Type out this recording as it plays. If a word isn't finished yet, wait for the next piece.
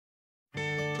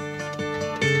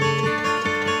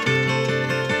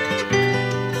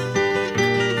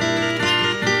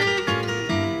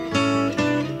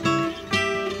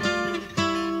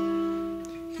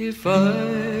If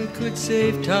I could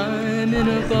save time in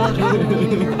a bottle,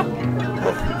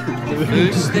 the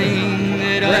first thing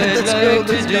that I'd like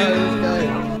to do,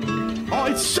 oh,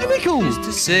 it's cynical, is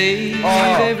to save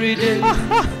every day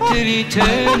till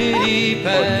eternity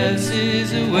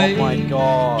passes away. Oh my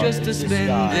god. Just to spend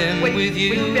them with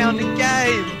you. We found a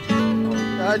game.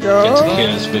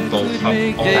 Yes, football Could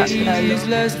make days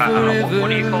last forever. What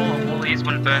do you call all these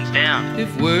when it burns down?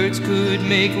 If words could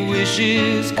make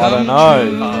wishes I come don't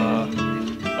know.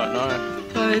 Don't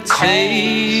know. I'd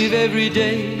save every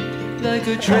day like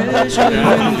a treasure,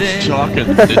 and then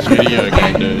Talking this video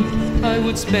game, dude. I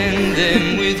would spend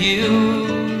them with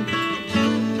you.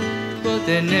 But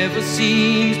there never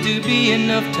seems to be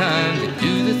enough time to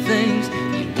do the things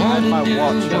you want to do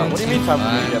What once do you you mean time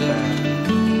find media them.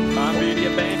 ban? Time media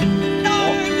ban.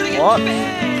 What?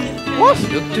 What?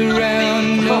 Looked around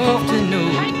enough to know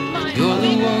you're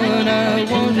the one I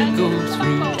want to go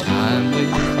through time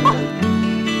with.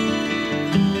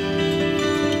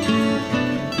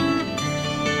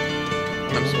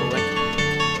 I'm stalling.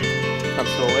 I'm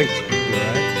stalling.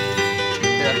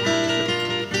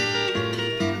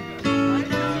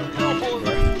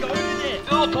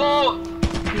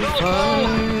 If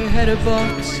I had a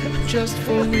box just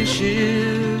for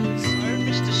wishes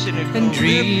and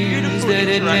dreams that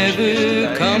had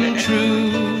never come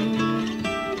true,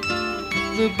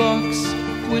 the box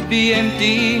would be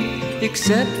empty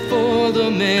except for the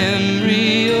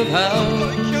memory of how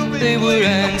they were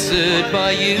answered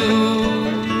by you.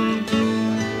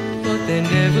 But there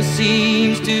never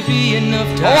seems to be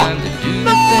enough time to do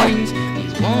the things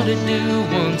you want to do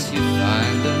once you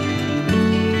find them.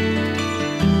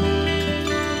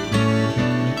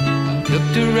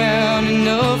 Looked around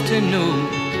enough to know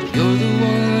you're the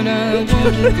one I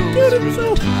want to go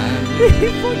through time with. He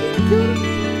fucking killed him.